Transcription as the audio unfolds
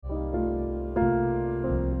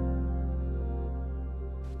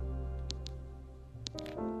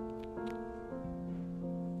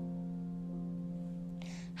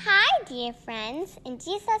dear friends in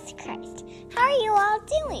Jesus Christ. How are you all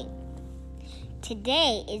doing?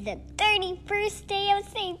 Today is the 31st day of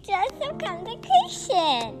St. Joseph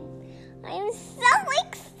Consecration. I am so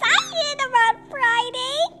excited about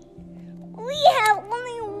Friday. We have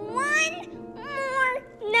only one more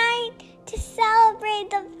night to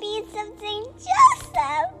celebrate the feast of St.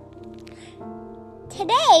 Joseph.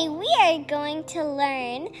 Today we are going to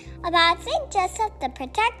learn about St. Joseph, the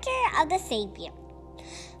protector of the Savior.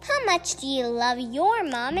 How much do you love your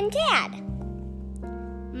mom and dad?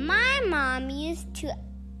 My mom used to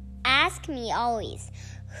ask me always,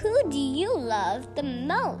 who do you love the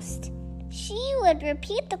most? She would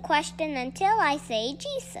repeat the question until I say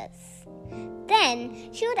Jesus.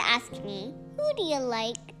 Then she would ask me, who do you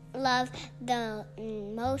love the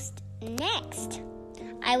most next?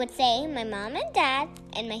 I would say my mom and dad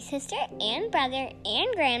and my sister and brother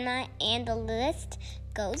and grandma, and the list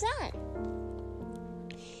goes on.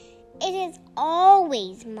 It is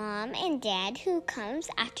always mom and dad who comes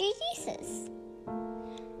after Jesus.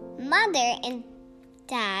 Mother and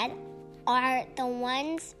dad are the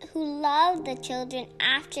ones who love the children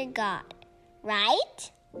after God,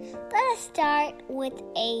 right? Let us start with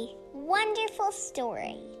a wonderful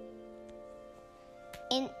story.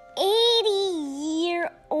 An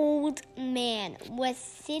 80-year-old man was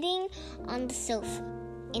sitting on the sofa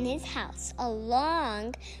in his house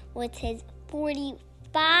along with his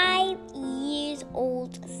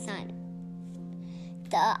 45-year-old son.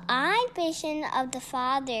 The eye vision of the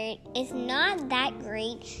father is not that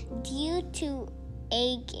great due to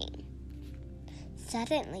aging.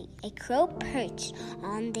 Suddenly, a crow perched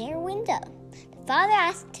on their window. The father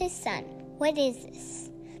asked his son, "What is this?"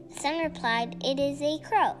 The son replied, "It is a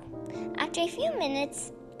crow." After a few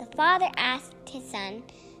minutes, the father asked his son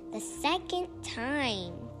the second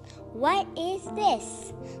time, "What is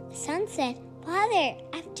this?" The son said, "Father,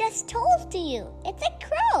 I've just told you, it's a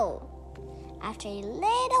crow." After a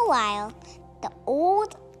little while, the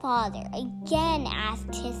old father again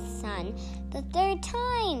asked his son the third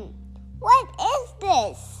time, "What is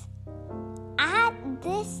this?" At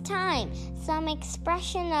this time, some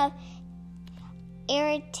expression of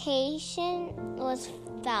irritation was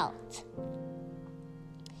felt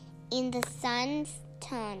in the son's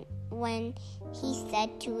tone when he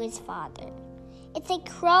said to his father, "It's a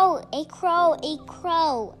crow, a crow, a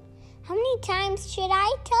crow. How many times should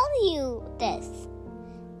I tell you this?"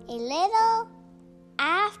 A little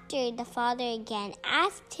after, the father again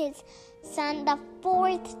asked his son the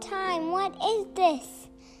fourth time, "What is this?"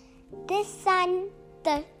 This time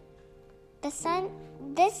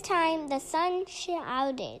the son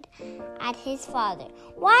shouted at his father,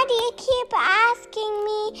 "Why do you keep asking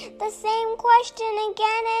me the same question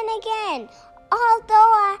again and again?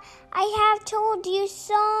 Although I have told you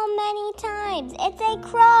so many times, it's a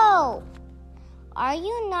crow." Are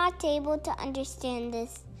you not able to understand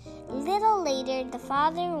this? A little later, the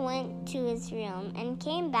father went to his room and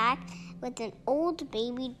came back with an old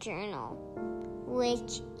baby journal,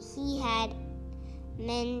 which he had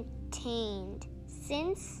maintained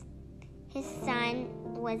since his son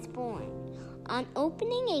was born. On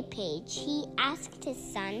opening a page, he asked his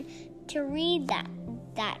son to read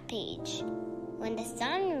that page. When the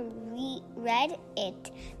son read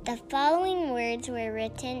it, the following words were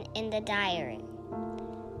written in the diary.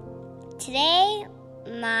 "Today,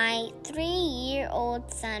 my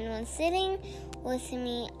 3-year-old son was sitting with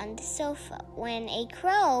me on the sofa when a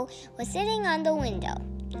crow was sitting on the window.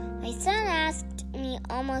 My son asked me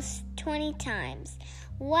almost 20 times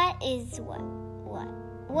what it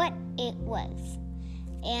was,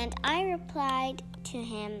 and I replied to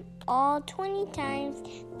him all 20 times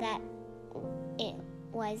that it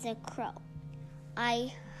was a crow.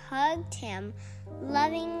 I hugged him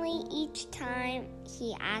lovingly each time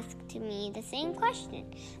he asked me the same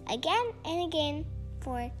question, again and again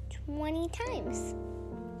for 20 times."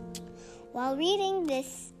 While reading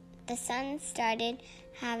this, the son started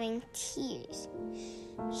having tears.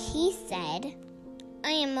 He said,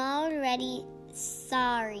 "I am already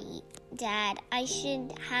sorry, Dad. I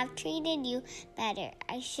should have treated you better.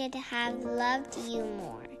 I should have loved you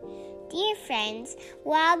more." Dear friends,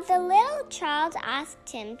 while the little child asked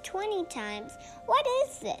him 20 times, "What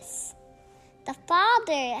is this?" the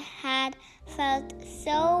father had felt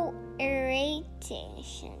so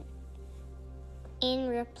irritation in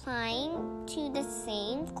replying to the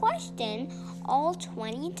same question all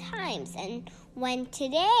 20 times. And when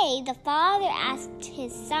today the father asked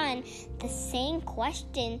his son the same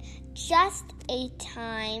question just 8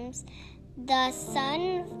 times, the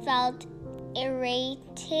son felt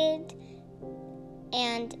irritated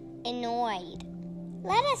and annoyed.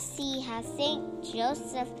 Let us see how St.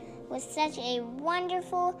 Joseph was such a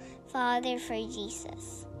wonderful father for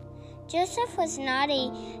Jesus. Joseph was not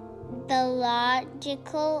the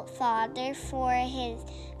logical father for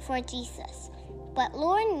Jesus, but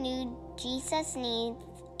Lord knew Jesus needs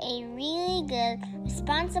a really good,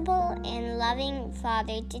 responsible, and loving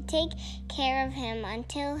father to take care of him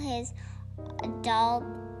until his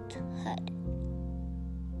adulthood.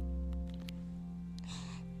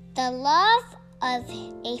 The love of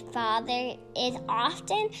a father is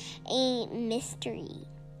often a mystery.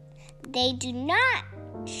 They do not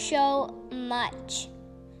show much.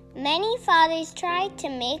 Many fathers try to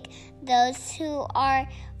make those who are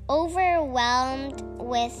overwhelmed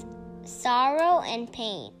with sorrow and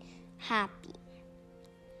pain happy.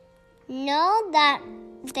 Know that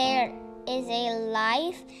there is a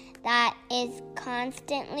life that is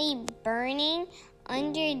constantly burning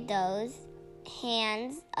under those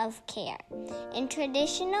hands of care. In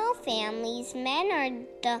traditional families, men are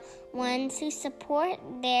the ones who support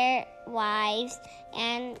their wives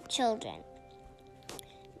and children.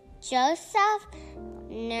 Joseph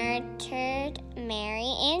nurtured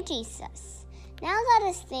Mary and Jesus. Now let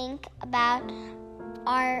us think about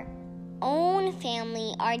our own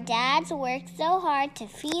family. Our dads work so hard to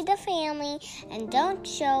feed the family and don't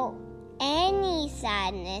show any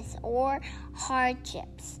sadness or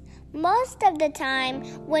hardships. Most of the time,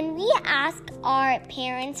 when we ask our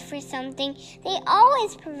parents for something, they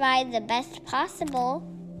always provide the best possible.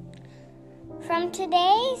 From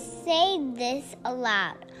today, say this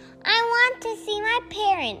aloud. I want to see my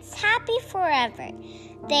parents happy forever.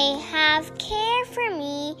 They have cared for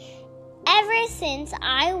me ever since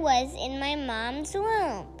I was in my mom's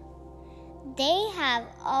womb. They have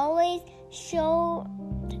always showed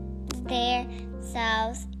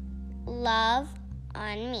themselves love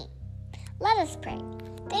on me. Let us pray.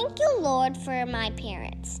 Thank you, Lord, for my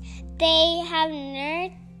parents. They have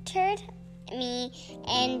nurtured me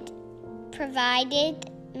and provided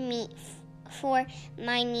me for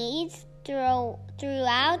my needs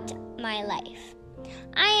throughout my life.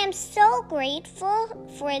 I am so grateful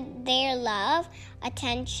for their love,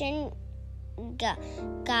 attention,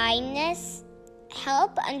 guidance,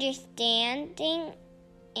 help, understanding,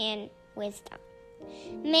 and wisdom.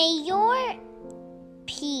 May your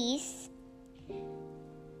peace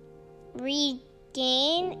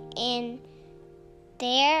regain in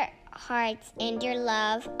their hearts and your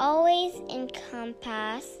love always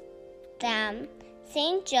encompass them.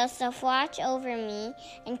 Saint Joseph, watch over me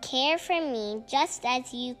and care for me just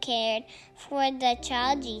as you cared for the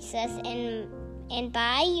child Jesus, and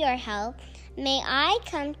by your help may I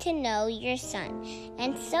come to know your Son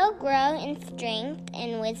and so grow in strength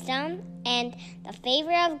and wisdom and the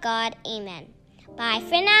favor of God. Amen. Bye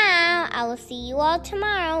for now. I will see you all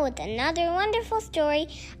tomorrow with another wonderful story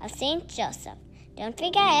of Saint Joseph. Don't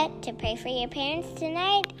forget to pray for your parents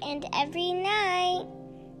tonight and every night.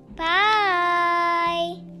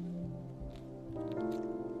 Bye.